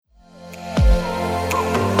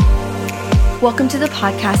Welcome to the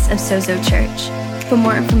podcast of Sozo Church. For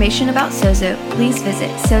more information about Sozo, please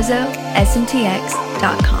visit sozosmtx.com.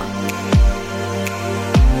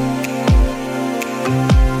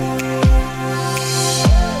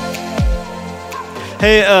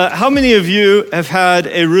 Hey, how many of you have had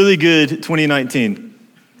a really good 2019?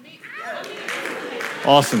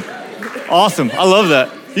 Awesome. I love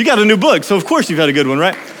that. You got a new book, so of course you've had a good one,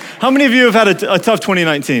 right? How many of you have had a tough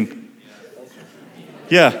 2019?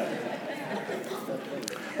 Yeah.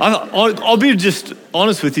 I'll be just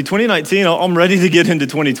honest with you. 2019, I'm ready to get into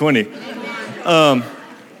 2020. And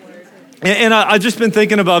I've just been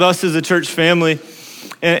thinking about us as a church family,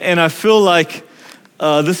 and I feel like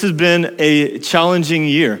this has been a challenging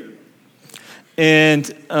year.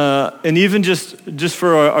 And even just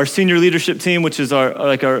for our senior leadership team, which is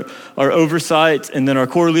our oversight, and then our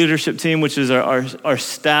core leadership team, which is our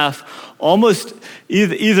staff, almost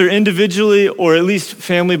either individually or at least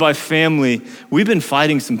family by family, we've been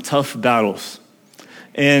fighting some tough battles.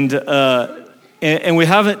 And we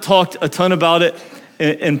haven't talked a ton about it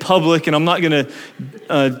in public, and I'm not going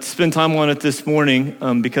to spend time on it this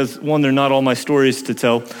morning because, one, they're not all my stories to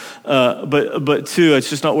tell, but two, it's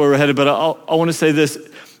just not where we're headed. But I want to say this.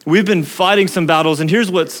 We've been fighting some battles, and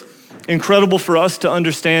here's what's incredible for us to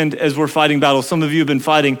understand as we're fighting battles. Some of you have been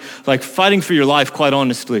fighting for your life, quite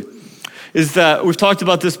honestly, is that we've talked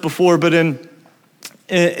about this before, but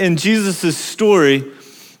in Jesus' story,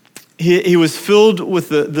 He was filled with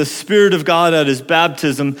the Spirit of God at his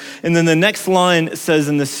baptism. And then the next line says,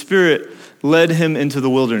 and the Spirit led him into the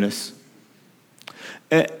wilderness.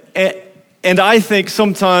 And I think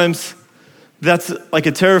sometimes that's like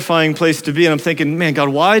a terrifying place to be. And I'm thinking, man, God,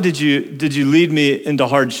 why did you lead me into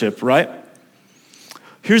hardship, right?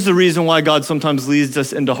 Here's the reason why God sometimes leads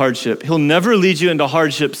us into hardship. He'll never lead you into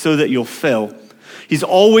hardship so that you'll fail. He's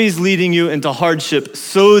always leading you into hardship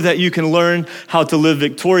so that you can learn how to live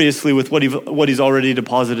victoriously with what he's already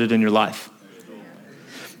deposited in your life.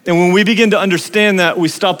 And when we begin to understand that, we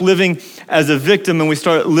stop living as a victim and we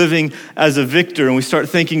start living as a victor, and we start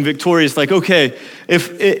thinking victorious, like, okay,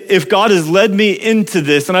 if God has led me into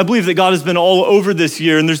this, and I believe that God has been all over this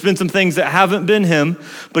year, and there's been some things that haven't been him,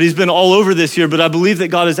 but he's been all over this year, but I believe that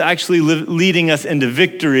God is actually leading us into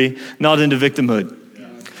victory, not into victimhood.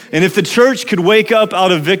 And if the church could wake up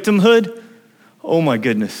out of victimhood, oh my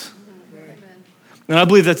goodness. And I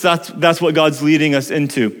believe that's what God's leading us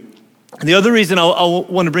into. The other reason I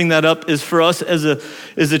want to bring that up is for us as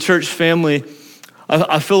a church family,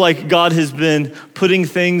 I feel like God has been putting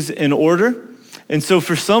things in order. And so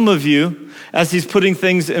for some of you, as he's putting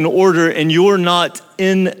things in order and you're not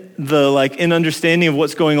in understanding of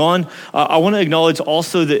what's going on, I want to acknowledge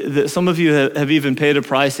also that some of you have even paid a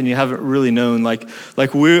price and you haven't really known. Like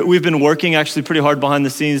we've been working actually pretty hard behind the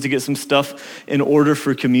scenes to get some stuff in order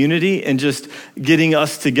for community and just getting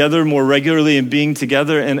us together more regularly and being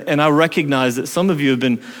together. And I recognize that some of you have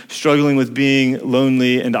been struggling with being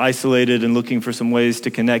lonely and isolated and looking for some ways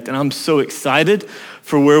to connect. And I'm so excited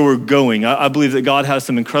for where we're going. I believe that God has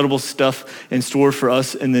some incredible stuff in store for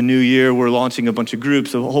us in the new year. We're launching a bunch of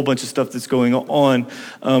groups, a whole bunch of stuff that's going on.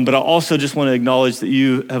 But I also just want to acknowledge that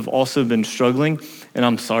you have also been struggling, and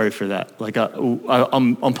I'm sorry for that. Like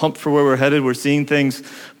I'm pumped for where we're headed. We're seeing things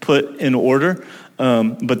put in order.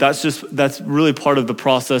 But that's really part of the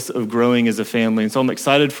process of growing as a family. And so I'm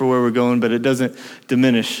excited for where we're going, but it doesn't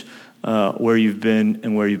diminish where you've been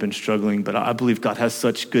and where you've been struggling. But I believe God has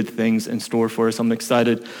such good things in store for us. I'm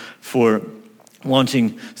excited for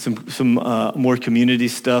launching some more community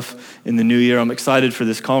stuff in the new year. I'm excited for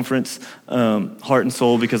this conference, Heart and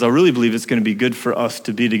Soul, because I really believe it's going to be good for us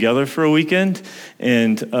to be together for a weekend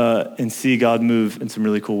and see God move in some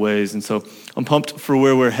really cool ways. And so I'm pumped for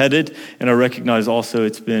where we're headed, and I recognize also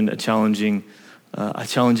it's been a challenging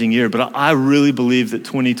year. But I really believe that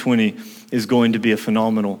 2020 is going to be a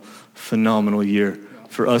phenomenal year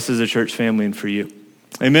for us as a church family and for you.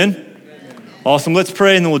 Amen? Awesome. Let's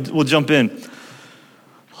pray and then we'll jump in.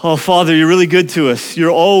 Oh, Father, you're really good to us. You're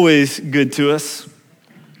always good to us.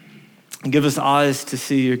 Give us eyes to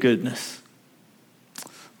see your goodness.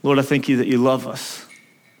 Lord, I thank you that you love us.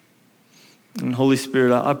 And Holy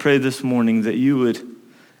Spirit, I pray this morning that you would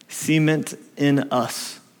cement in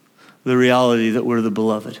us the reality that we're the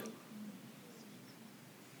beloved,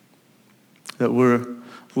 that we're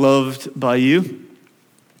loved by you.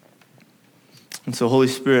 And so, Holy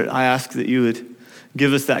Spirit, I ask that you would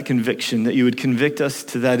give us that conviction, that you would convict us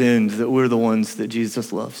to that end, that we're the ones that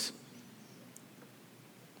Jesus loves.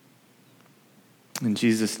 In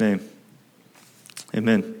Jesus' name,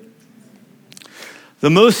 amen. The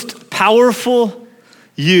most powerful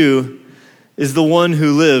you is the one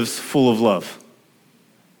who lives full of love.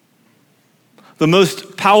 The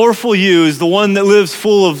most powerful you is the one that lives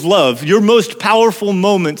full of love. Your most powerful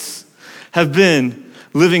moments have been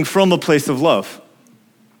living from a place of love.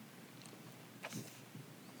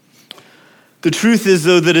 The truth is,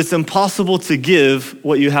 though, that it's impossible to give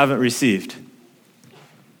what you haven't received.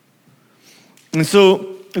 And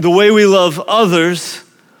so the way we love others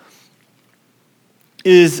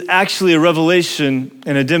is actually a revelation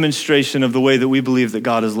and a demonstration of the way that we believe that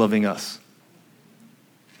God is loving us.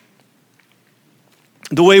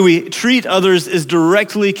 The way we treat others is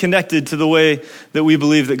directly connected to the way that we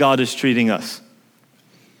believe that God is treating us.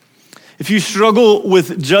 If you struggle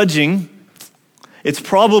with judging, it's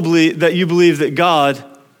probably that you believe that God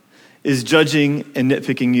is judging and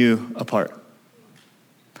nitpicking you apart.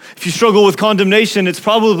 If you struggle with condemnation, it's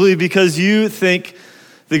probably because you think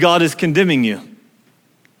that God is condemning you.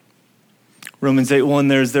 Romans 8:1,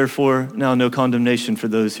 there is therefore now no condemnation for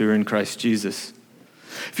those who are in Christ Jesus.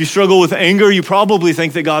 If you struggle with anger, you probably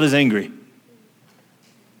think that God is angry.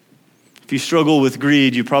 If you struggle with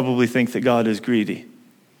greed, you probably think that God is greedy.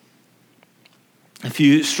 If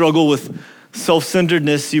you struggle with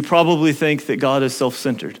self-centeredness, you probably think that God is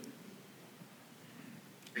self-centered.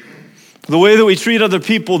 The way that we treat other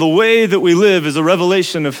people, the way that we live is a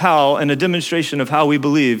revelation of how and a demonstration of how we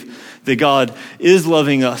believe that God is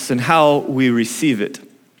loving us and how we receive it.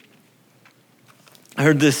 I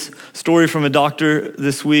heard this story from a doctor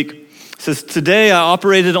this week. It says, today I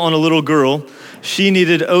operated on a little girl. She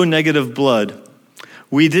needed O negative blood.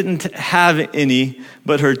 We didn't have any,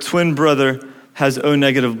 but her twin brother has O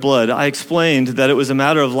negative blood. I explained that it was a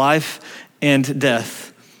matter of life and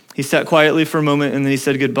death. He sat quietly for a moment and then he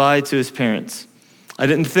said goodbye to his parents. I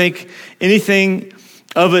didn't think anything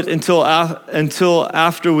of it until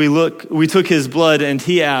after we took his blood and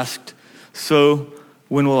he asked, so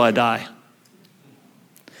when will I die?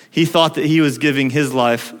 He thought that he was giving his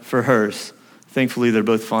life for hers. Thankfully, they're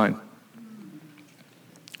both fine.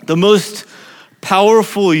 The most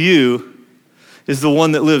powerful you is the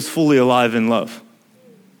one that lives fully alive in love.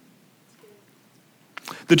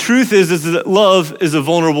 The truth is that love is a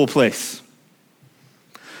vulnerable place.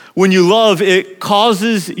 When you love, it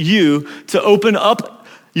causes you to open up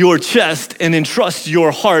your chest and entrust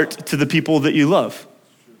your heart to the people that you love.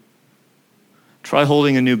 Try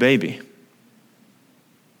holding a new baby.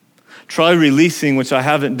 Try releasing, which I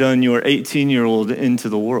haven't done, your 18-year-old into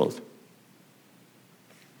the world.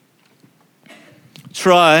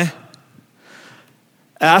 Try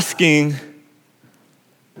asking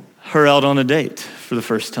her out on a date for the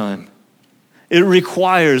first time.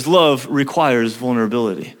 Love requires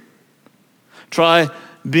vulnerability. Try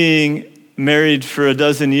being married for a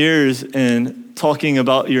dozen years and talking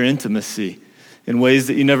about your intimacy in ways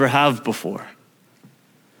that you never have before.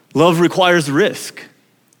 Love requires risk.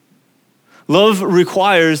 Love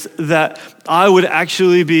requires that I would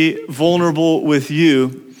actually be vulnerable with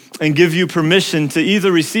you and give you permission to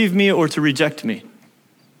either receive me or to reject me.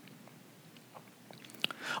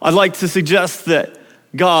 I'd like to suggest that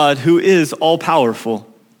God, who is all-powerful,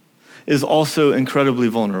 is also incredibly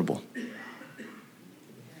vulnerable.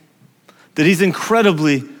 That he's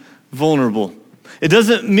incredibly vulnerable. It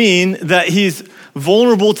doesn't mean that he's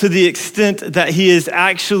vulnerable to the extent that he is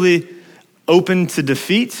actually open to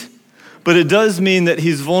defeat, but it does mean that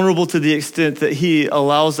he's vulnerable to the extent that he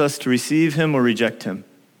allows us to receive him or reject him.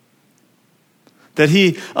 That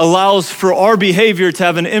he allows for our behavior to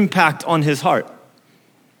have an impact on his heart.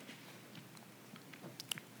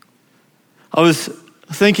 I was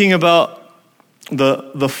thinking about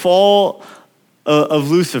the fall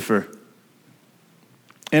of Lucifer.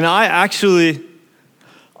 And I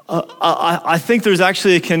think there's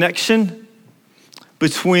actually a connection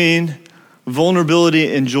between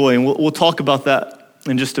vulnerability and joy. And we'll talk about that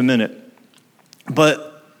in just a minute.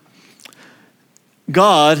 But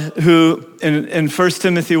God, who in 1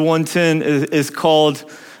 Timothy 1:10 is called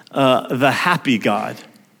the happy God.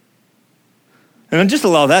 And just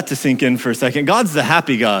allow that to sink in for a second. God's the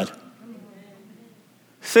happy God.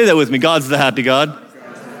 Say that with me. God's the happy God.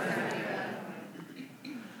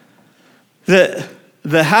 The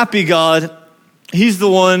happy God, he's the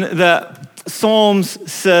one that Psalms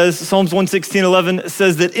 116:11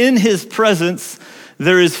 says that in his presence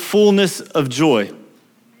there is fullness of joy.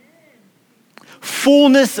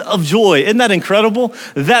 Fullness of joy. Isn't that incredible?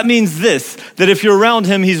 That means this, that if you're around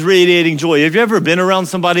him, he's radiating joy. Have you ever been around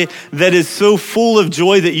somebody that is so full of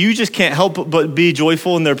joy that you just can't help but be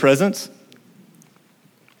joyful in their presence?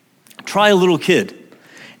 Try a little kid.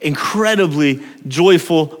 Incredibly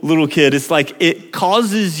joyful little kid. It's like it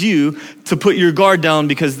causes you to put your guard down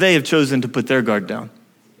because they have chosen to put their guard down.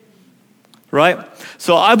 Right?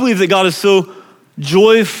 So I believe that God is so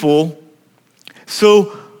joyful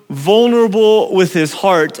so vulnerable with his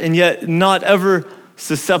heart, and yet not ever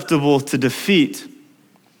susceptible to defeat,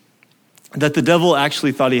 that the devil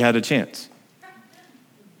actually thought he had a chance.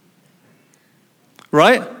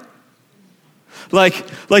 Right? Like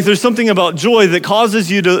there's something about joy that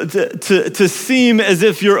causes you to seem as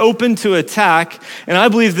if you're open to attack. And I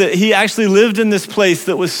believe that he actually lived in this place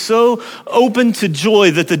that was so open to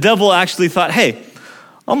joy that the devil actually thought, hey,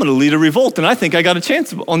 I'm going to lead a revolt, and I think I got a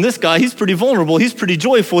chance on this guy. He's pretty vulnerable. He's pretty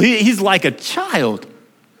joyful. He's like a child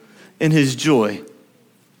in his joy.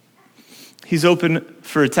 He's open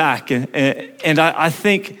for attack. And I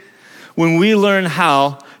think when we learn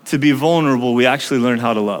how to be vulnerable, we actually learn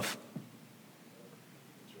how to love.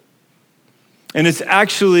 And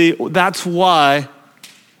that's why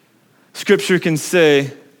Scripture can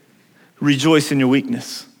say, rejoice in your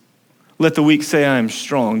weakness. Let the weak say I am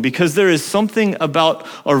strong. Because there is something about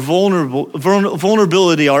our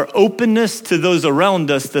vulnerability, our openness to those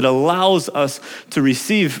around us that allows us to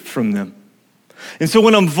receive from them. And so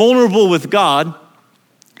when I'm vulnerable with God,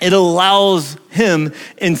 it allows him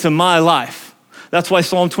into my life. That's why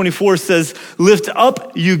Psalm 24 says, lift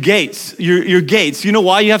up you gates, your gates. You know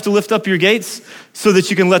why you have to lift up your gates? So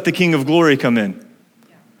that you can let the King of Glory come in.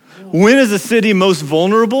 When is a city most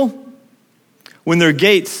vulnerable? When their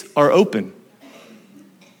gates are open.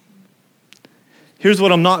 Here's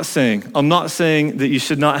what I'm not saying. I'm not saying that you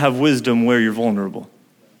should not have wisdom where you're vulnerable.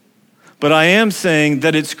 But I am saying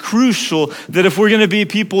that it's crucial that if we're going to be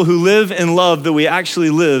people who live and love, that we actually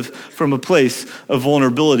live from a place of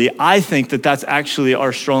vulnerability. I think that that's actually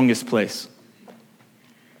our strongest place.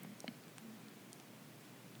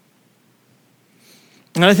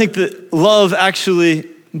 And I think that love actually,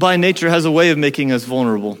 by nature, has a way of making us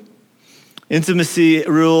vulnerable. Intimacy,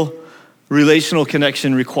 real relational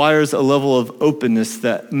connection requires a level of openness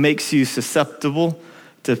that makes you susceptible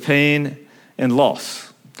to pain and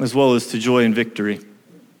loss, as well as to joy and victory.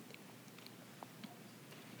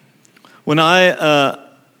 When I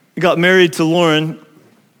got married to Lauren,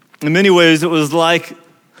 in many ways it was like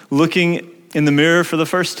looking in the mirror for the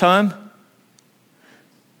first time.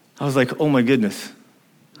 I was like, oh my goodness.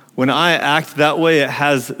 When I act that way, it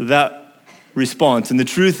has that response. And the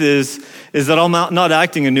truth is that I'm not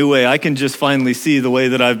acting a new way. I can just finally see the way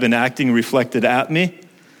that I've been acting reflected at me.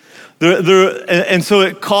 And so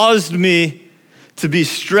it caused me to be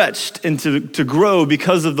stretched and to grow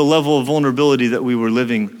because of the level of vulnerability that we were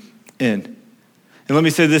living in. And let me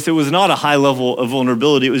say this, it was not a high level of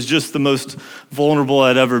vulnerability. It was just the most vulnerable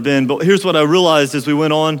I'd ever been. But here's what I realized as we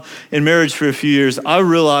went on in marriage for a few years. I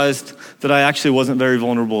realized that I actually wasn't very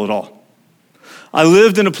vulnerable at all. I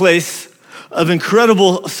lived in a place of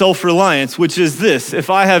incredible self-reliance, which is this: if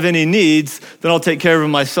I have any needs, then I'll take care of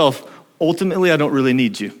them myself. Ultimately, I don't really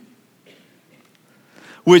need you.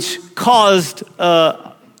 Which caused,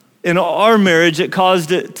 in our marriage, it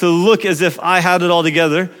caused it to look as if I had it all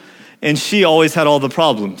together and she always had all the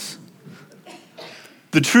problems.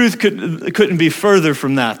 The truth couldn't be further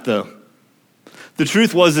from that, though. The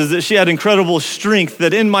truth was that she had incredible strength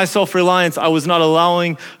that in my self-reliance, I was not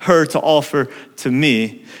allowing her to offer to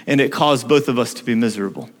me, and it caused both of us to be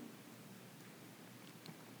miserable.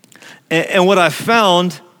 And what I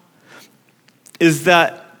found is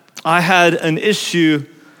that I had an issue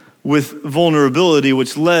with vulnerability,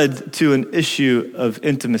 which led to an issue of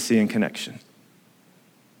intimacy and connection.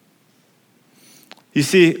 You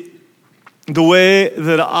see, the way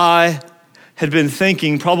that I had been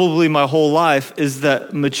thinking probably my whole life is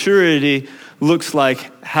that maturity looks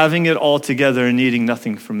like having it all together and needing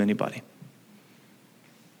nothing from anybody.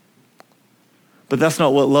 But that's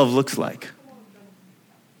not what love looks like.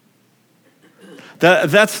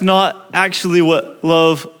 That's not actually what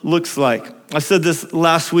love looks like. I said this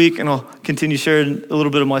last week, and I'll continue sharing a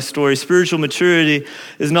little bit of my story. Spiritual maturity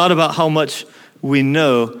is not about how much we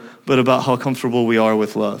know, but about how comfortable we are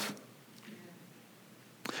with love.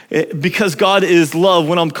 Because God is love,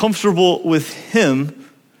 when I'm comfortable with him,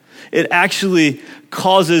 it actually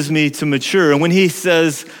causes me to mature. And when he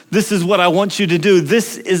says, this is what I want you to do,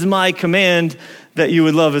 this is my command, that you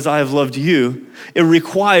would love as I have loved you, it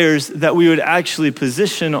requires that we would actually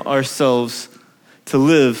position ourselves to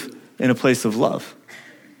live in a place of love.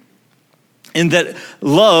 And that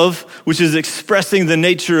love, which is expressing the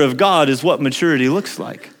nature of God, is what maturity looks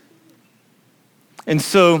like. And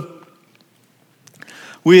so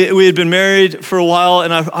we had been married for a while,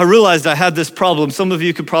 and I realized I had this problem. Some of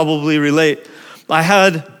you could probably relate. I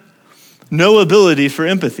had no ability for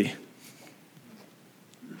empathy.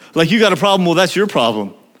 Like, you got a problem, well, that's your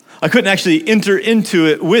problem. I couldn't actually enter into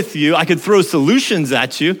it with you. I could throw solutions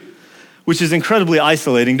at you, which is incredibly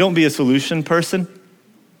isolating. Don't be a solution person.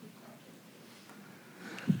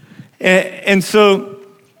 And so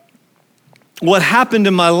what happened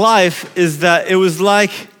in my life is that it was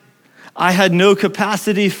like I had no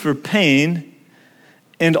capacity for pain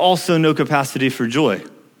and also no capacity for joy.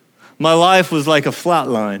 My life was like a flat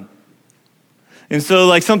line. And so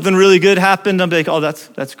like something really good happened, I'm like, oh,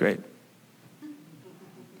 that's great.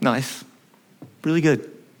 Nice. Really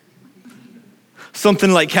good.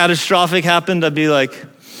 Something like catastrophic happened, I'd be like,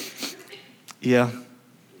 yeah,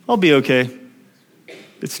 I'll be okay.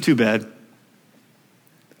 It's too bad.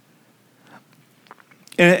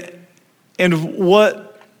 And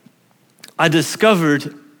what I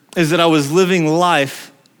discovered is that I was living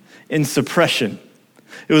life in suppression.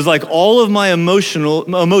 It was like all of my emotions,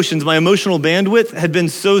 my emotional bandwidth had been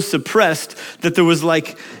so suppressed that there was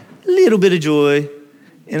like a little bit of joy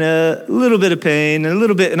and a little bit of pain and a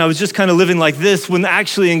little bit, and I was just kind of living like this when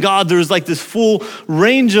actually in God there was like this full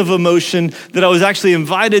range of emotion that I was actually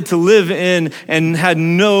invited to live in and had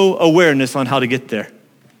no awareness on how to get there.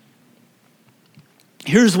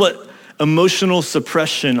 Here's what emotional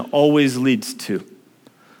suppression always leads to: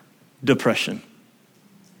 depression.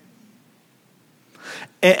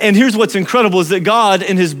 And here's what's incredible is that God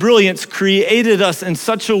in his brilliance created us in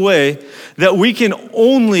such a way that we can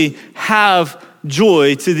only have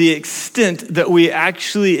joy to the extent that we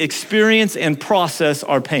actually experience and process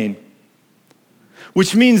our pain.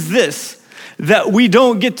 Which means this, that we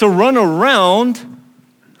don't get to run around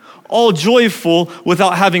all joyful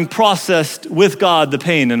without having processed with God the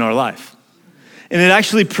pain in our life. And it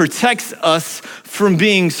actually protects us from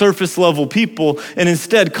being surface level people and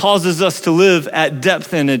instead causes us to live at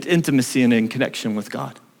depth and at intimacy and in connection with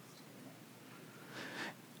God.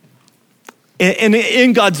 And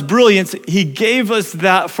in God's brilliance, he gave us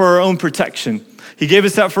that for our own protection. He gave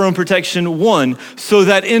us that for our own protection, one, so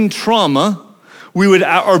that in trauma,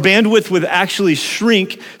 our bandwidth would actually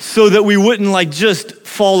shrink so that we wouldn't like just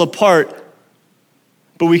fall apart,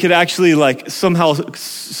 but we could actually like somehow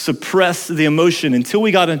suppress the emotion until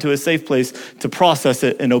we got into a safe place to process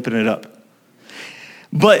it and open it up.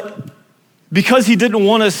 But because he didn't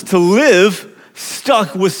want us to live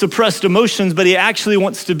stuck with suppressed emotions, but he actually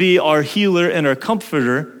wants to be our healer and our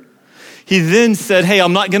comforter, he then said, hey,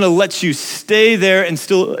 I'm not gonna let you stay there and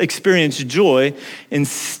still experience joy.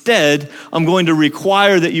 Instead, I'm going to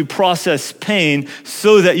require that you process pain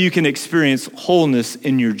so that you can experience wholeness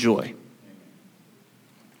in your joy.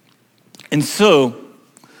 And so,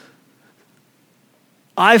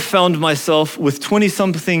 I found myself with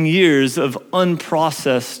 20-something years of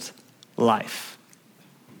unprocessed life.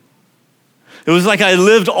 It was like I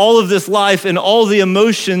lived all of this life and all the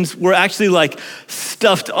emotions were actually like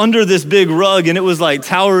stuffed under this big rug, and it was like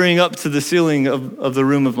towering up to the ceiling of the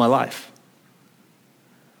room of my life.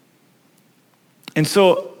 And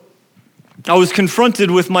so I was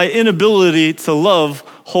confronted with my inability to love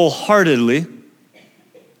wholeheartedly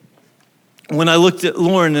when I looked at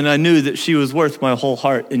Lauren and I knew that she was worth my whole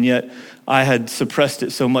heart, and yet I had suppressed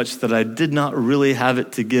it so much that I did not really have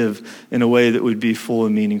it to give in a way that would be full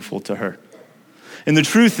and meaningful to her. And the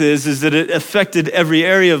truth is that it affected every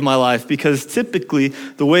area of my life, because typically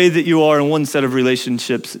the way that you are in one set of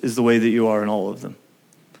relationships is the way that you are in all of them.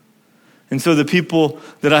 And so the people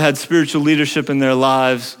that I had spiritual leadership in their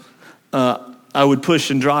lives, I would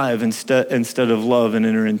push and drive instead of love and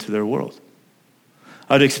enter into their world.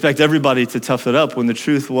 I'd expect everybody to tough it up when the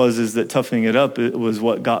truth is that toughing it up, it was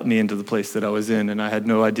what got me into the place that I was in, and I had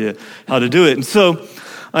no idea how to do it. And so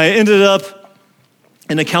I ended up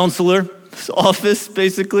in a counselor's office,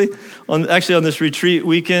 basically, on this retreat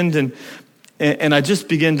weekend, and I just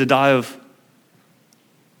began to dive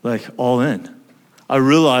like all in. I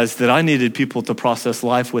realized that I needed people to process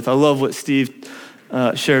life with. I love what Steve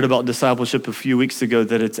shared about discipleship a few weeks ago,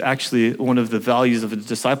 that it's actually one of the values of a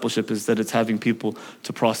discipleship is that it's having people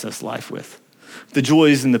to process life with. The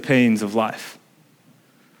joys and the pains of life,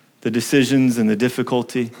 the decisions and the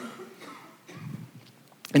difficulty.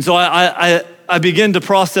 And so I began to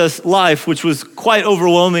process life, which was quite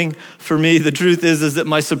overwhelming for me. The truth is that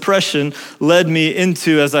my suppression led me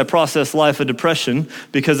into, as I processed life, a depression,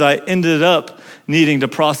 because I ended up needing to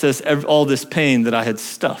process all this pain that I had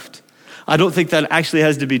stuffed. I don't think that actually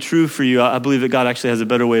has to be true for you. I believe that God actually has a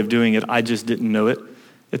better way of doing it. I just didn't know it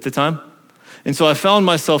at the time. And so I found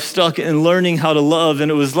myself stuck in learning how to love, and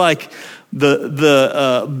it was like the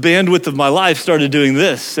bandwidth of my life started doing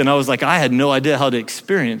this, and I was like, I had no idea how to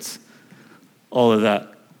experience all of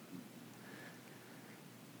that.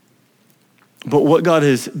 But what God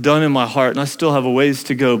has done in my heart, and I still have a ways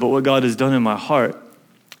to go, but what God has done in my heart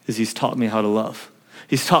is he's taught me how to love.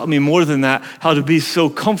 He's taught me more than that, how to be so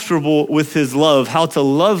comfortable with his love, how to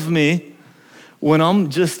love me when I'm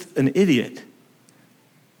just an idiot.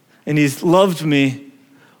 and he's loved me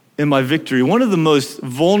in my victory. One of the most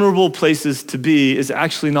vulnerable places to be is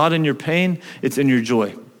actually not in your pain, it's in your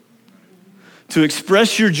joy. To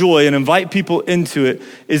express your joy and invite people into it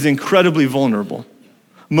is incredibly vulnerable.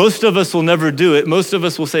 Most of us will never do it. Most of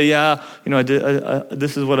us will say, yeah, I did.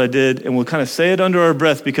 This is what I did. And we'll kind of say it under our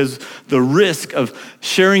breath because the risk of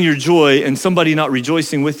sharing your joy and somebody not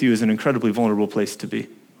rejoicing with you is an incredibly vulnerable place to be.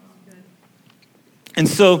 And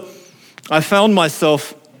so I found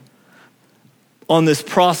myself on this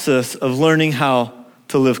process of learning how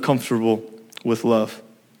to live comfortable with love.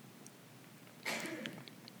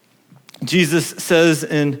 Jesus says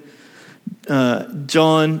in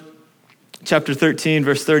John chapter 13,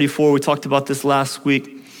 verse 34, we talked about this last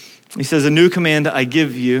week. He says, "A new command I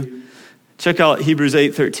give you." Check out Hebrews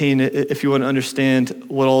 8:13 if you want to understand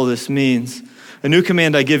what all this means. "A new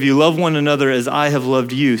command I give you, love one another as I have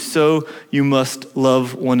loved you, so you must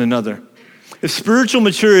love one another." If spiritual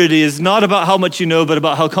maturity is not about how much you know, but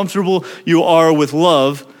about how comfortable you are with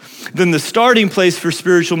love, then the starting place for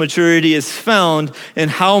spiritual maturity is found in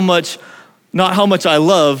not how much I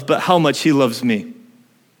love, but how much he loves me.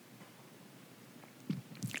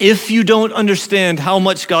 If you don't understand how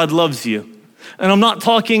much God loves you, and I'm not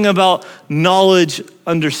talking about knowledge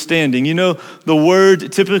understanding. The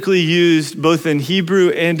word typically used both in Hebrew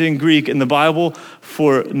and in Greek in the Bible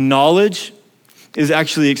for knowledge is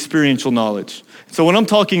actually experiential knowledge. So when I'm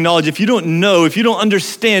talking knowledge, if you don't know, if you don't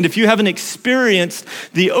understand, if you haven't experienced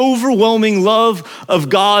the overwhelming love of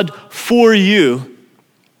God for you,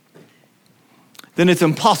 then it's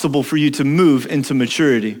impossible for you to move into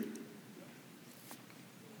maturity.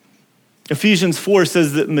 Ephesians 4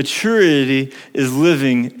 says that maturity is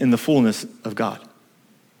living in the fullness of God.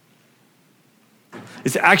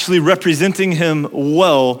 It's actually representing him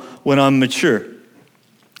well when I'm mature.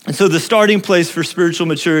 And so the starting place for spiritual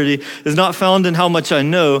maturity is not found in how much I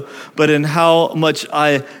know, but in how much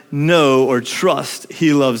I know or trust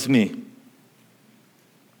he loves me.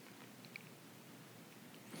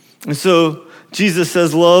 And so Jesus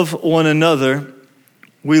says, love one another.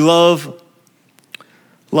 We love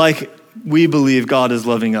like we believe God is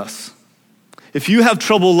loving us. If you have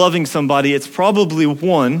trouble loving somebody, it's probably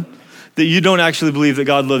one, that you don't actually believe that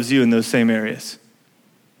God loves you in those same areas.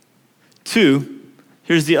 Two,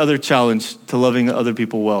 here's the other challenge to loving other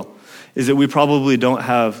people well, is that we probably don't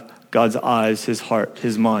have God's eyes, his heart,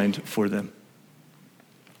 his mind for them.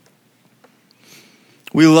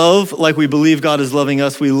 We love like we believe God is loving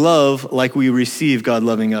us. We love like we receive God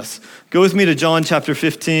loving us. Go with me to John chapter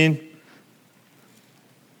 15.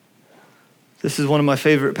 This is one of my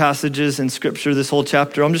favorite passages in Scripture, this whole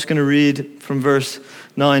chapter. I'm just going to read from verse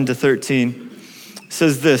 9 to 13. It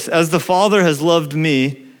says this, "As the Father has loved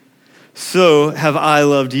me, so have I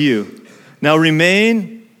loved you. Now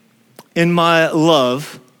remain in my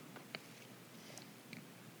love."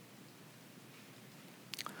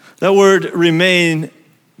 That word remain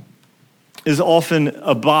is often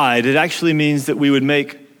abide. It actually means that we would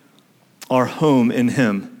make our home in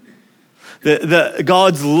him. That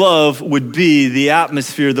God's love would be the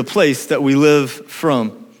atmosphere, the place that we live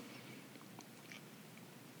from.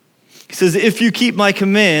 He says, "If you keep my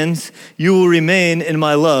commands, you will remain in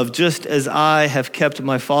my love, just as I have kept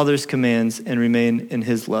my Father's commands and remain in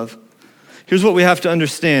his love." Here's what we have to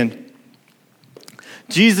understand.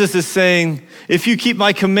 Jesus is saying, if you keep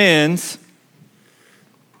my commands,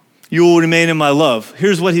 you will remain in my love.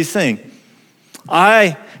 Here's what he's saying.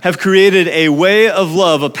 I have created a way of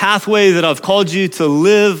love, a pathway that I've called you to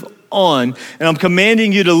live on, and I'm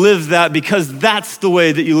commanding you to live that because that's the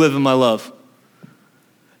way that you live in my love.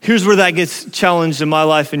 Here's where that gets challenged in my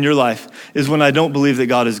life and your life, is when I don't believe that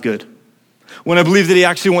God is good. When I believe that he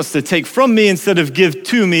actually wants to take from me instead of give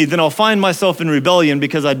to me, then I'll find myself in rebellion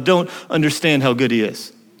because I don't understand how good he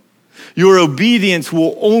is. Your obedience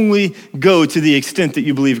will only go to the extent that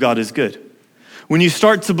you believe God is good. When you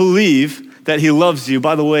start to believe that he loves you,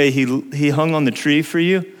 by the way, he hung on the tree for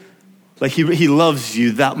you, like he loves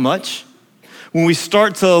you that much. When we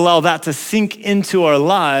start to allow that to sink into our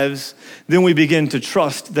lives, then we begin to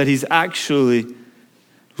trust that he's actually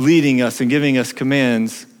leading us and giving us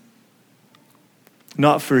commands,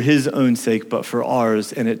 not for his own sake, but for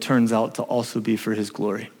ours, and it turns out to also be for his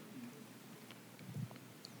glory.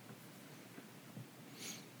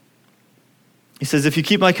 He says, if you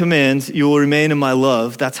keep my commands, you will remain in my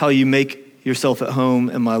love. That's how you make yourself at home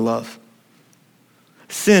in my love.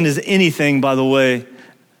 Sin is anything, by the way,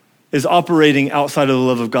 is operating outside of the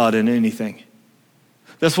love of God in anything.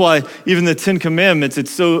 That's why even the 10 Commandments, it's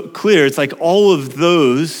so clear. It's like all of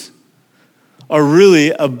those are really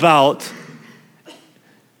about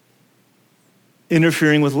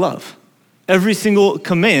interfering with love. Every single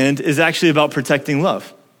command is actually about protecting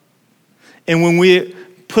love. And when we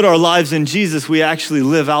put our lives in Jesus, we actually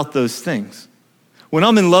live out those things. When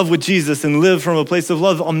I'm in love with Jesus and live from a place of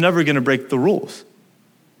love, I'm never going to break the rules.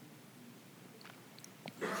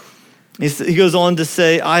 He goes on to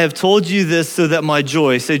say, I have told you this so that my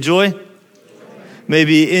joy, say joy, may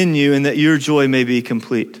be in you and that your joy may be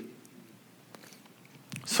complete.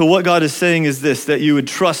 So what God is saying is this, that you would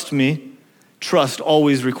trust me. Trust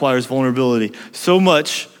always requires vulnerability. So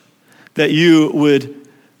much that you would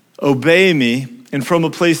obey me, and from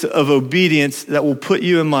a place of obedience that will put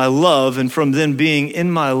you in my love, and from then being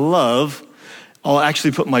in my love, I'll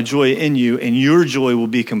actually put my joy in you, and your joy will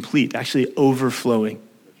be complete, actually overflowing.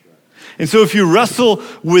 And so if you wrestle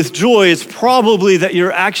with joy, it's probably that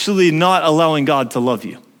you're actually not allowing God to love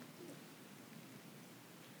you.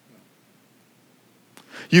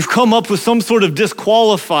 You've come up with some sort of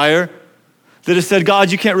disqualifier that has said,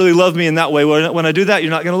 God, you can't really love me in that way. When I do that,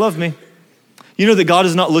 you're not going to love me. You know that God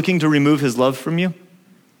is not looking to remove his love from you?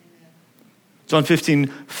 John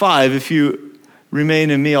 15:5, if you remain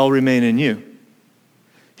in me, I'll remain in you.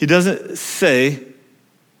 He doesn't say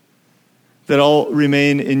that I'll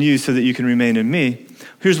remain in you so that you can remain in me.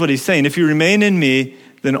 Here's what he's saying. If you remain in me,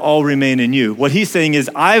 then I'll remain in you. What he's saying is,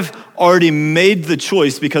 I've already made the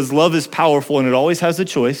choice, because love is powerful and it always has a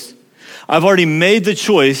choice. I've already made the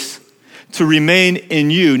choice to remain in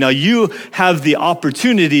you. Now you have the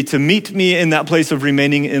opportunity to meet me in that place of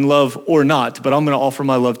remaining in love or not, but I'm going to offer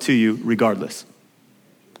my love to you regardless.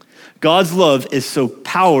 God's love is so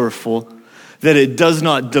powerful that it does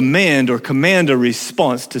not demand or command a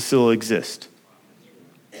response to still exist.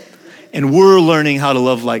 And we're learning how to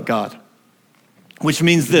love like God, which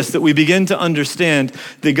means this, that we begin to understand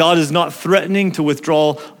that God is not threatening to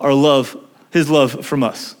withdraw our love, his love from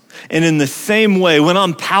us. And in the same way, when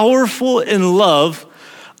I'm powerful in love,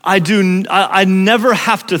 I never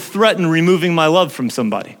have to threaten removing my love from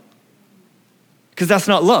somebody. Because that's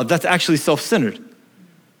not love, that's actually self-centered.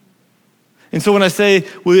 And so when I say,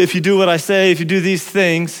 well, if you do what I say, if you do these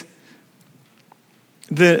things,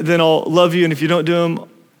 then I'll love you, and if you don't do them,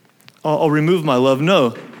 I'll remove my love.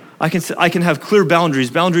 No, I can have clear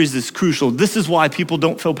boundaries. Boundaries is crucial. This is why people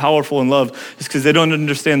don't feel powerful in love, is because they don't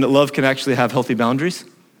understand that love can actually have healthy boundaries.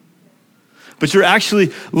 But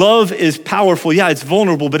love is powerful. Yeah, it's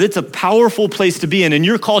vulnerable, but it's a powerful place to be in. And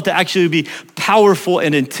you're called to actually be powerful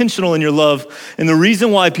and intentional in your love. And the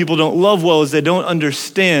reason why people don't love well is they don't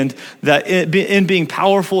understand that in being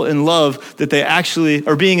powerful in love, that they actually,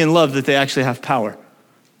 or being in love, that they actually have power.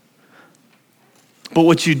 But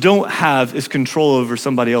what you don't have is control over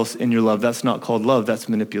somebody else in your love. That's not called love, that's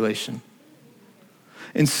manipulation.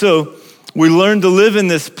 And so we learn to live in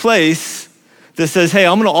this place that says, hey,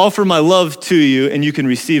 I'm going to offer my love to you and you can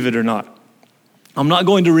receive it or not. I'm not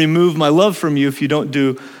going to remove my love from you if you don't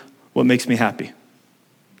do what makes me happy.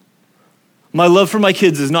 My love for my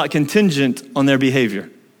kids is not contingent on their behavior.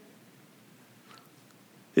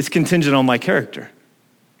 It's contingent on my character.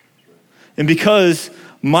 And because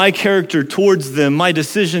my character towards them, my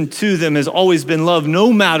decision to them has always been love,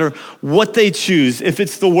 no matter what they choose. If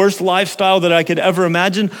it's the worst lifestyle that I could ever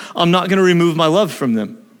imagine, I'm not going to remove my love from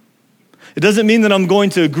them. It doesn't mean that I'm going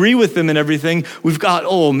to agree with them in everything. We've got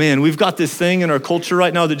this thing in our culture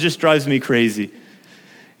right now that just drives me crazy.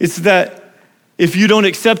 It's that if you don't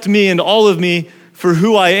accept me and all of me for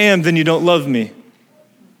who I am, then you don't love me.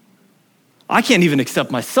 I can't even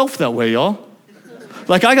accept myself that way, y'all.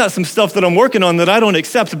 Like, I got some stuff that I'm working on that I don't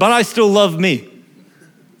accept, but I still love me.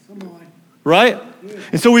 Right?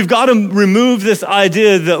 And so we've got to remove this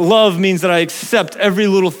idea that love means that I accept every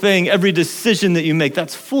little thing, every decision that you make.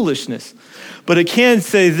 That's foolishness. But it can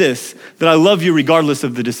say this, that I love you regardless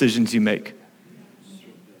of the decisions you make.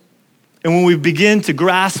 And when we begin to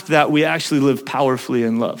grasp that, we actually live powerfully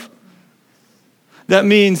in love. That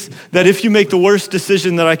means that if you make the worst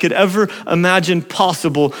decision that I could ever imagine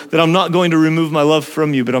possible, that I'm not going to remove my love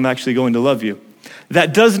from you, but I'm actually going to love you.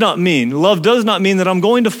 Love does not mean that I'm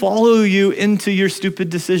going to follow you into your stupid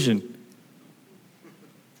decision.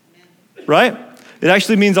 Right? It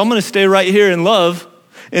actually means I'm going to stay right here in love.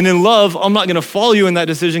 And in love, I'm not going to follow you in that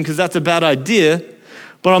decision because that's a bad idea,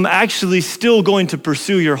 but I'm actually still going to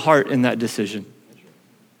pursue your heart in that decision.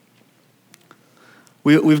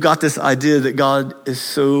 We've got this idea that God is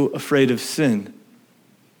so afraid of sin.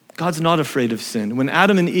 God's not afraid of sin. When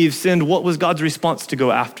Adam and Eve sinned, what was God's response to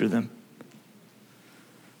go after them?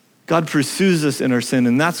 God pursues us in our sin,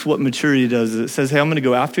 and that's what maturity does. It says, hey, I'm going to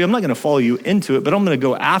go after you. I'm not going to follow you into it, but I'm going to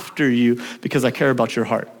go after you because I care about your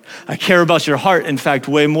heart. I care about your heart, in fact,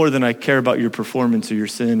 way more than I care about your performance or your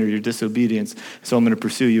sin or your disobedience. So I'm going to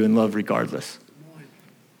pursue you in love regardless.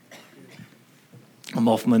 I'm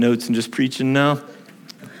off my notes and just preaching now.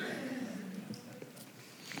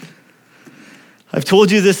 I've told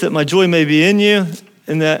you this, that my joy may be in you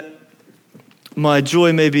and that my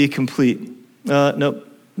joy may be complete. Nope,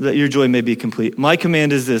 that your joy may be complete. My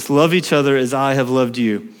command is this: love each other as I have loved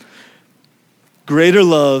you. Greater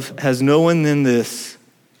love has no one than this,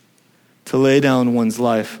 to lay down one's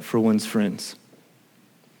life for one's friends.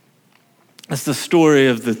 That's the story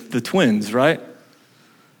of the twins, right?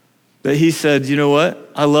 That he said, you know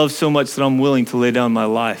what? I love so much that I'm willing to lay down my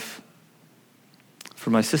life for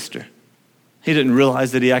my sister. He didn't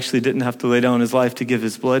realize that he actually didn't have to lay down his life to give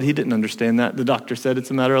his blood. He didn't understand that. The doctor said it's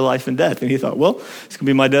a matter of life and death. And he thought, well, it's going to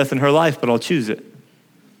be my death and her life, but I'll choose it.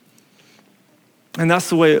 And that's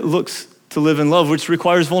the way it looks to live in love, which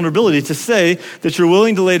requires vulnerability. To say that you're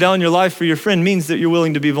willing to lay down your life for your friend means that you're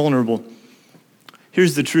willing to be vulnerable.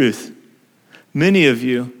 Here's the truth. Many of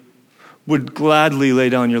you would gladly lay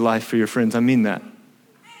down your life for your friends. I mean that.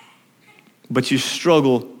 But you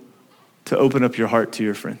struggle to open up your heart to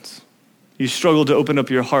your friends. You struggle to open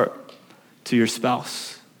up your heart to your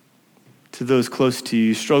spouse, to those close to you.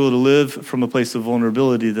 You struggle to live from a place of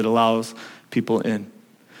vulnerability that allows people in.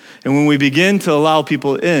 And when we begin to allow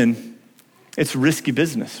people in, it's risky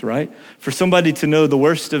business, right? For somebody to know the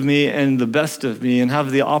worst of me and the best of me and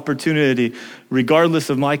have the opportunity, regardless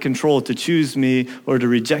of my control, to choose me or to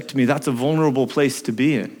reject me, that's a vulnerable place to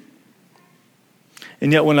be in.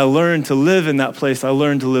 And yet when I learn to live in that place, I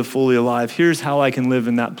learn to live fully alive. Here's how I can live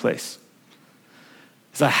in that place.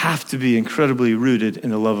 Is I have to be incredibly rooted in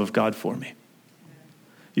the love of God for me.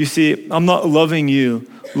 You see, I'm not loving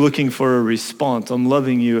you looking for a response. I'm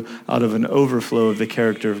loving you out of an overflow of the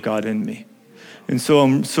character of God in me. And so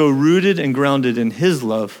I'm so rooted and grounded in his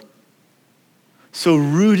love. So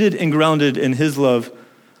rooted and grounded in his love,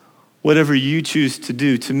 whatever you choose to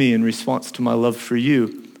do to me in response to my love for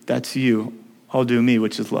you, that's you. I'll do me,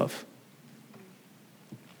 which is love.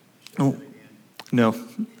 Oh, no.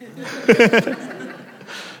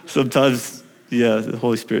 Sometimes, the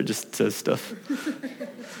Holy Spirit just says stuff.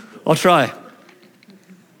 I'll try.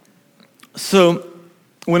 So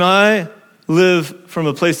when I live from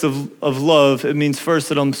a place of love, it means first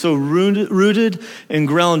that I'm so rooted and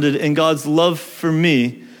grounded in God's love for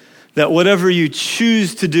me that whatever you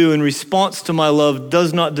choose to do in response to my love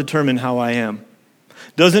does not determine how I am,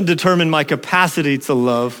 doesn't determine my capacity to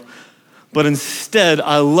love, but instead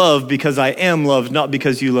I love because I am loved, not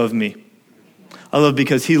because you love me. I love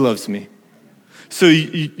because he loves me. So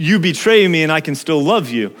you betray me and I can still love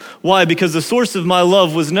you. Why? Because the source of my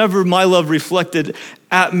love was never my love reflected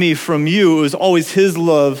at me from you. It was always his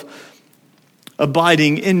love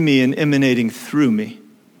abiding in me and emanating through me.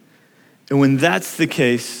 And when that's the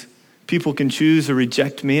case, people can choose or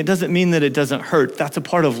reject me. It doesn't mean that it doesn't hurt. That's a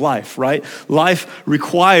part of life, right? Life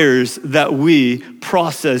requires that we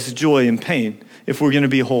process joy and pain if we're going to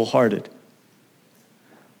be wholehearted.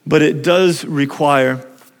 But it does require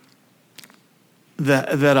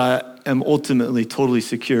that I am ultimately totally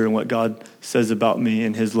secure in what God says about me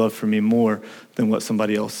and his love for me more than what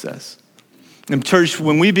somebody else says. And church,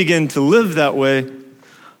 when we begin to live that way,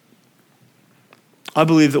 I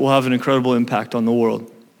believe that we'll have an incredible impact on the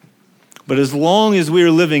world. But as long as we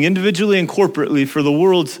are living individually and corporately for the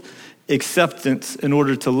world's acceptance in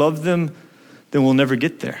order to love them, then we'll never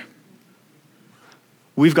get there.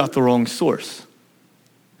 We've got the wrong source.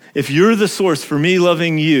 If you're the source for me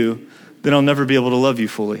loving you, then I'll never be able to love you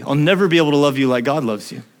fully. I'll never be able to love you like God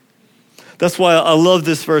loves you. That's why I love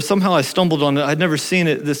this verse. Somehow I stumbled on it. I'd never seen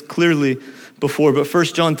it this clearly before, but 1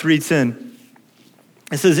 John 3:10.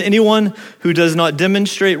 It says, anyone who does not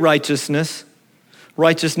demonstrate righteousness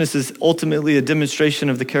is ultimately a demonstration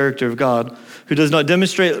of the character of God, who does not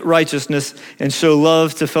demonstrate righteousness and show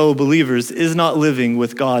love to fellow believers is not living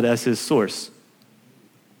with God as his source.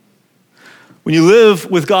 When you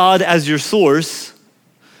live with God as your source,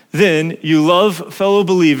 then you love fellow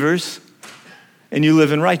believers and you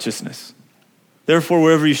live in righteousness. Therefore,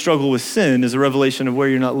 wherever you struggle with sin is a revelation of where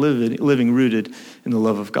you're not living rooted in the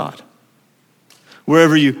love of God.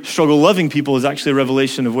 Wherever you struggle loving people is actually a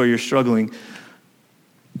revelation of where you're struggling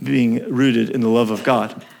being rooted in the love of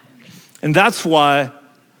God. And that's why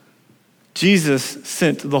Jesus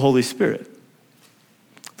sent the Holy Spirit.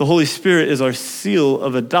 The Holy Spirit is our seal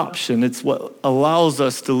of adoption. It's what allows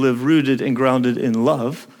us to live rooted and grounded in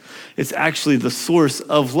love. It's actually the source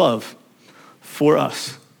of love for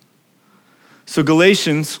us. So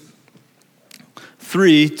Galatians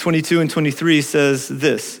 3:22 and 23 says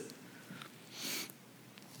this.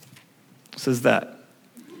 It says that.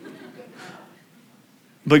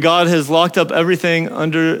 But God has locked up everything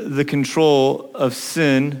under the control of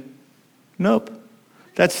sin. Nope.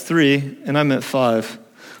 That's 3, and I'm at 5.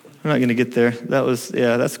 I'm not going to get there.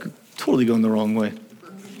 That's totally going the wrong way.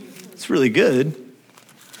 It's really good.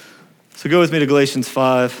 So go with me to Galatians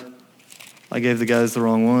 5. I gave the guys the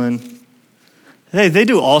wrong one. Hey, they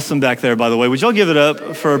do awesome back there, by the way. Would y'all give it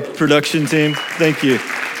up for our production team? Thank you.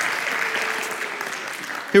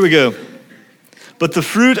 Here we go. But the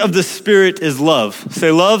fruit of the Spirit is love.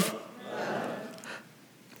 Say love.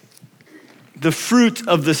 The fruit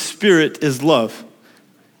of the Spirit is love.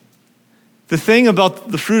 The thing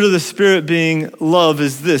about the fruit of the Spirit being love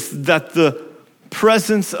is this, that the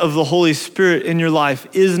presence of the Holy Spirit in your life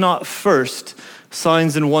is not first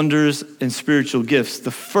signs and wonders and spiritual gifts.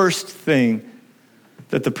 The first thing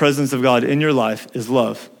that the presence of God in your life is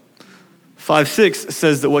love. 5:6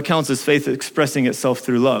 says that what counts is faith expressing itself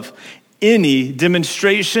through love. Any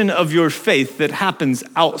demonstration of your faith that happens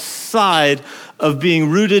outside of being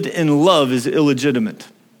rooted in love is illegitimate.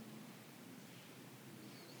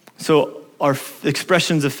 So our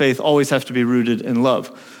expressions of faith always have to be rooted in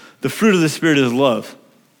love. The fruit of the Spirit is love.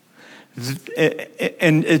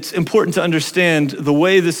 And it's important to understand the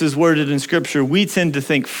way this is worded in Scripture. We tend to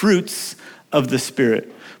think fruits of the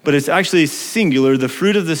Spirit, but it's actually singular. The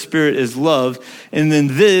fruit of the Spirit is love. And then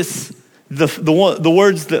the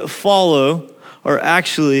words that follow are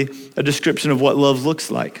actually a description of what love looks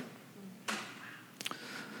like.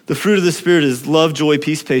 The fruit of the Spirit is love, joy,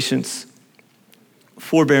 peace, patience,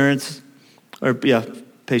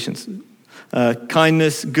 patience,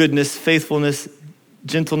 kindness, goodness, faithfulness,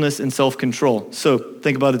 gentleness, and self-control. So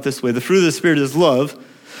think about it this way. The fruit of the Spirit is love.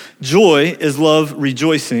 Joy is love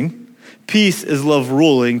rejoicing. Peace is love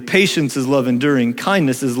ruling. Patience is love enduring.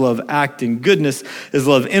 Kindness is love acting. Goodness is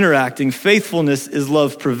love interacting. Faithfulness is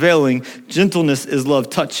love prevailing. Gentleness is love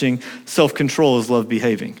touching. Self-control is love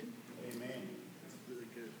behaving.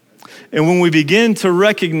 And when we begin to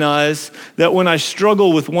recognize that when I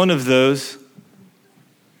struggle with one of those,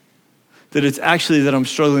 that it's actually that I'm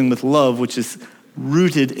struggling with love, which is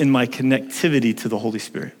rooted in my connectivity to the Holy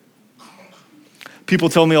Spirit. People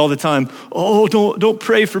tell me all the time, oh, don't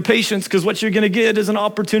pray for patience, because what you're going to get is an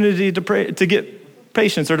opportunity to get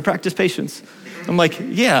patience or to practice patience. I'm like,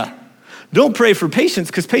 yeah, don't pray for patience,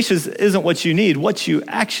 because patience isn't what you need. What you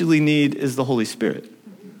actually need is the Holy Spirit.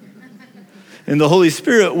 And the Holy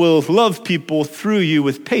Spirit will love people through you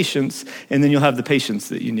with patience, and then you'll have the patience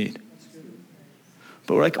that you need.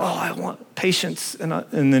 But we're like, oh, I want patience.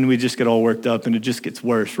 And then we just get all worked up and it just gets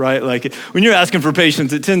worse, right? Like when you're asking for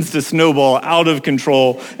patience, it tends to snowball out of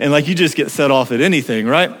control and like you just get set off at anything,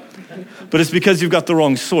 right? But it's because you've got the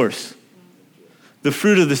wrong source. The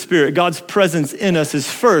fruit of the Spirit, God's presence in us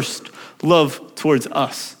is first love towards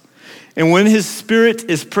us. And when His Spirit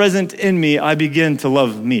is present in me, I begin to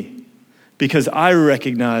love me because I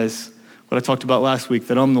recognize what I talked about last week,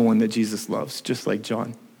 that I'm the one that Jesus loves, just like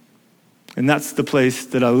John. And that's the place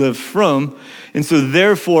that I live from. And so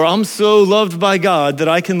therefore, I'm so loved by God that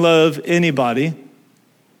I can love anybody.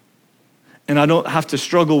 And I don't have to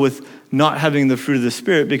struggle with not having the fruit of the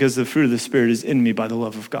Spirit because the fruit of the Spirit is in me by the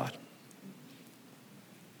love of God.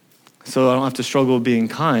 So I don't have to struggle with being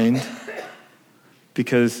kind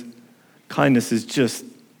because kindness is just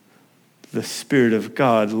the Spirit of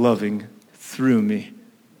God loving through me.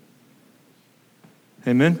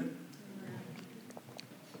 Amen?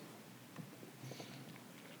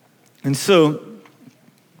 And so,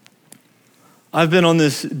 I've been on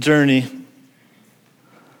this journey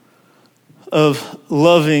of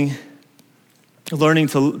learning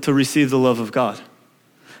to receive the love of God,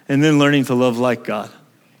 and then learning to love like God.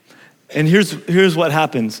 And here's what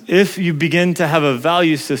happens. If you begin to have a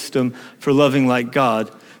value system for loving like God,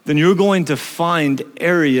 then you're going to find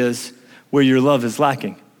areas where your love is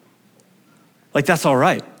lacking. Like that's all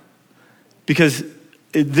right, because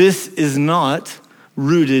this is not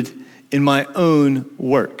rooted in my own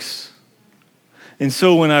works. And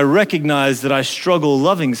so when I recognize that I struggle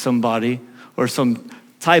loving somebody or some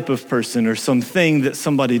type of person or something that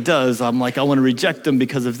somebody does, I'm like, I want to reject them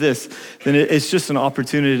because of this, then it's just an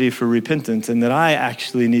opportunity for repentance and that I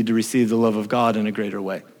actually need to receive the love of God in a greater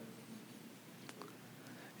way.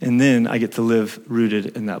 And then I get to live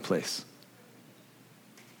rooted in that place.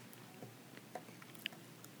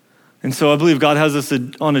 And so I believe God has us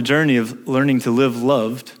on a journey of learning to live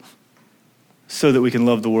loved so that we can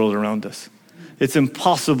love the world around us. It's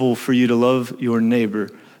impossible for you to love your neighbor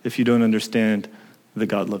if you don't understand that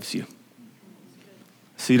God loves you.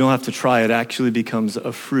 So you don't have to try. It actually becomes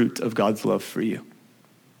a fruit of God's love for you.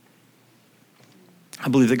 I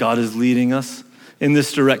believe that God is leading us in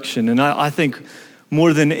this direction. And I think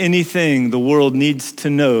more than anything, the world needs to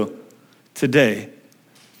know today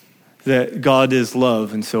that God is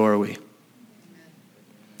love and so are we.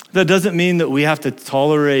 That doesn't mean that we have to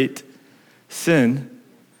tolerate sin,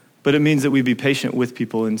 but it means that we be patient with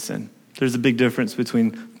people in sin. There's a big difference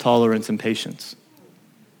between tolerance and patience.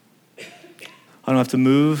 I don't have to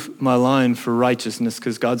move my line for righteousness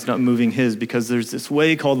because God's not moving his, because there's this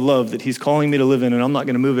way called love that he's calling me to live in, and I'm not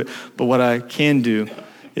going to move it. But what I can do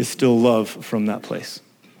is still love from that place,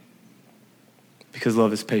 because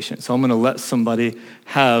love is patient. So I'm going to let somebody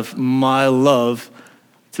have my love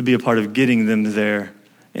to be a part of getting them there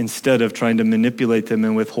instead of trying to manipulate them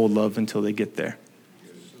and withhold love until they get there.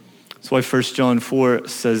 That's why 1 John 4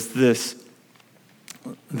 says this,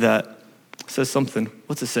 that says something.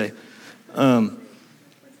 What's it say?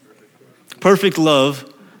 Perfect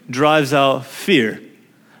love drives out fear.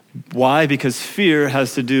 Why? Because fear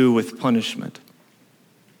has to do with punishment.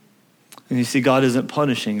 And you see, God isn't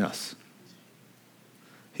punishing us.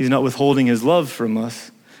 He's not withholding his love from us.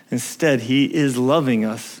 Instead, he is loving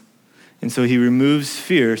us. And so he removes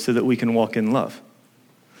fear so that we can walk in love.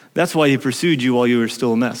 That's why he pursued you while you were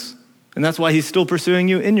still a mess. And that's why he's still pursuing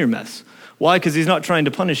you in your mess. Why? Because he's not trying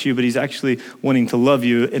to punish you, but he's actually wanting to love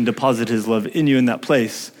you and deposit his love in you in that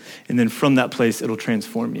place. And then from that place, it'll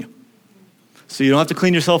transform you. So you don't have to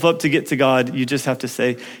clean yourself up to get to God. You just have to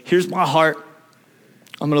say, here's my heart.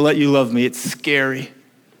 I'm going to let you love me. It's scary,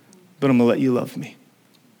 but I'm going to let you love me.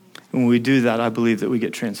 And when we do that, I believe that we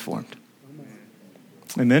get transformed.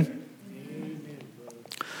 Amen?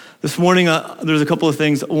 This morning, there's a couple of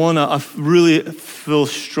things. One, I really feel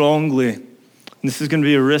strongly, and this is going to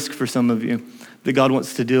be a risk for some of you, that God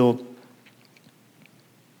wants to deal.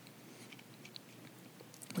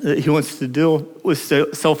 He wants to deal with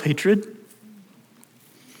self-hatred.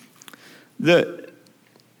 That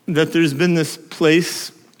there's been this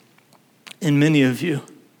place in many of you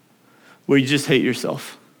where you just hate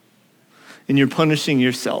yourself. And you're punishing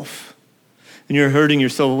yourself. And you're hurting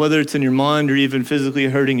yourself, whether it's in your mind or even physically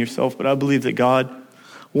hurting yourself. But I believe that God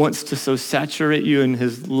wants to so saturate you in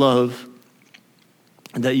his love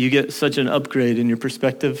that you get such an upgrade in your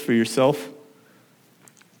perspective for yourself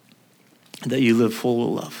that you live full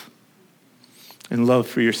of love and love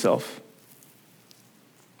for yourself.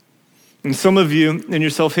 And some of you, in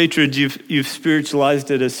your self-hatred, you've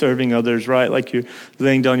spiritualized it as serving others, right? Like you're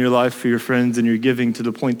laying down your life for your friends and you're giving to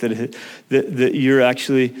the point that you're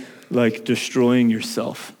actually like destroying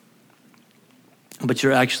yourself. But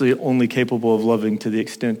you're actually only capable of loving to the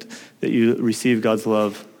extent that you receive God's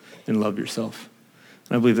love and love yourself.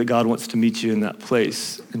 And I believe that God wants to meet you in that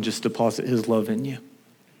place and just deposit his love in you.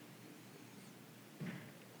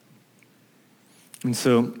 And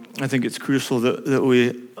so I think it's crucial that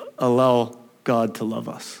we allow God to love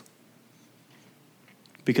us.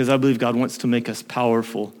 Because I believe God wants to make us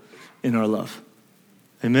powerful in our love.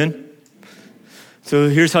 Amen? So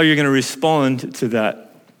here's how you're going to respond to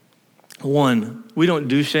that. One, we don't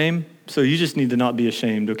do shame, so you just need to not be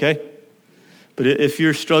ashamed, okay? But if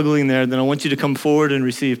you're struggling there, then I want you to come forward and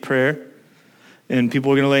receive prayer. And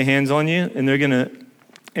people are going to lay hands on you, and they're going to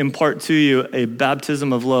impart to you a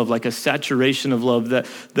baptism of love, like a saturation of love, that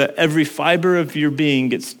every fiber of your being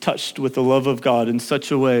gets touched with the love of God in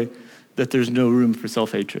such a way that there's no room for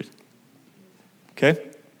self-hatred. Okay?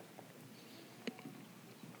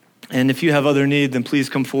 And if you have other need, then please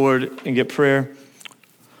come forward and get prayer.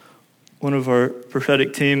 One of our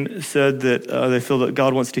prophetic team said that they feel that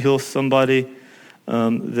God wants to heal somebody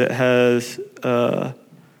that has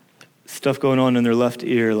stuff going on in their left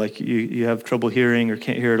ear, like you have trouble hearing or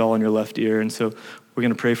can't hear at all in your left ear. And so we're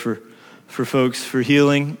going to pray for folks for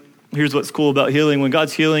healing. Here's what's cool about healing. When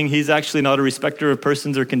God's healing, he's actually not a respecter of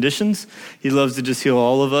persons or conditions. He loves to just heal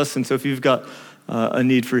all of us. And so if you've got a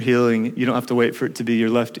need for healing, you don't have to wait for it to be your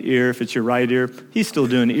left ear. If it's your right ear, he's still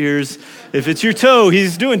doing ears. If it's your toe,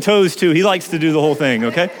 he's doing toes too. He likes to do the whole thing,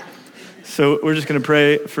 okay? So we're just going to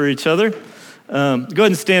pray for each other. Go ahead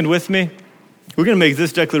and stand with me. We're going to make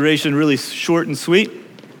this declaration really short and sweet.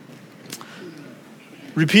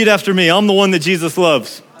 Repeat after me. I'm the one that Jesus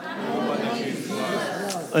loves.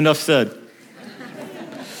 Enough said.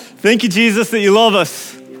 Thank you, Jesus, that you love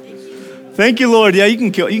us. Thank you, Lord. Yeah, you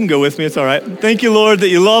can go with me. It's all right. Thank you, Lord, that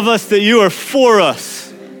you love us, that you are for us,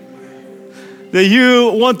 that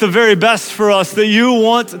you want the very best for us, that you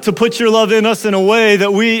want to put your love in us in a way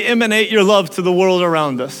that we emanate your love to the world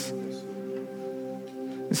around us.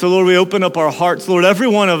 And so, Lord, we open up our hearts. Lord, every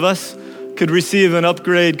one of us could receive an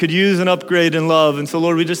upgrade, could use an upgrade in love. And so,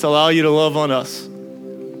 Lord, we just allow you to love on us.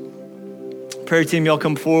 Prayer team, y'all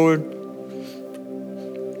come forward.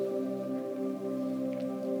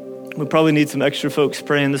 We probably need some extra folks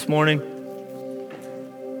praying this morning.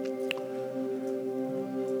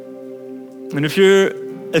 And if you're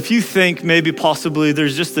if you think maybe possibly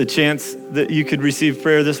there's just a chance that you could receive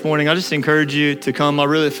prayer this morning, I just encourage you to come. I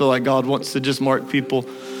really feel like God wants to just mark people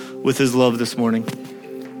with his love this morning.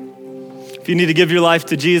 If you need to give your life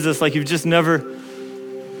to Jesus, like you've just never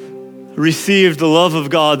received the love of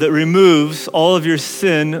God that removes all of your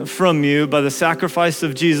sin from you by the sacrifice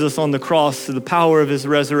of Jesus on the cross to the power of his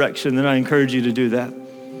resurrection, then I encourage you to do that.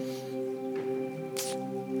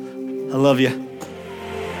 I love you.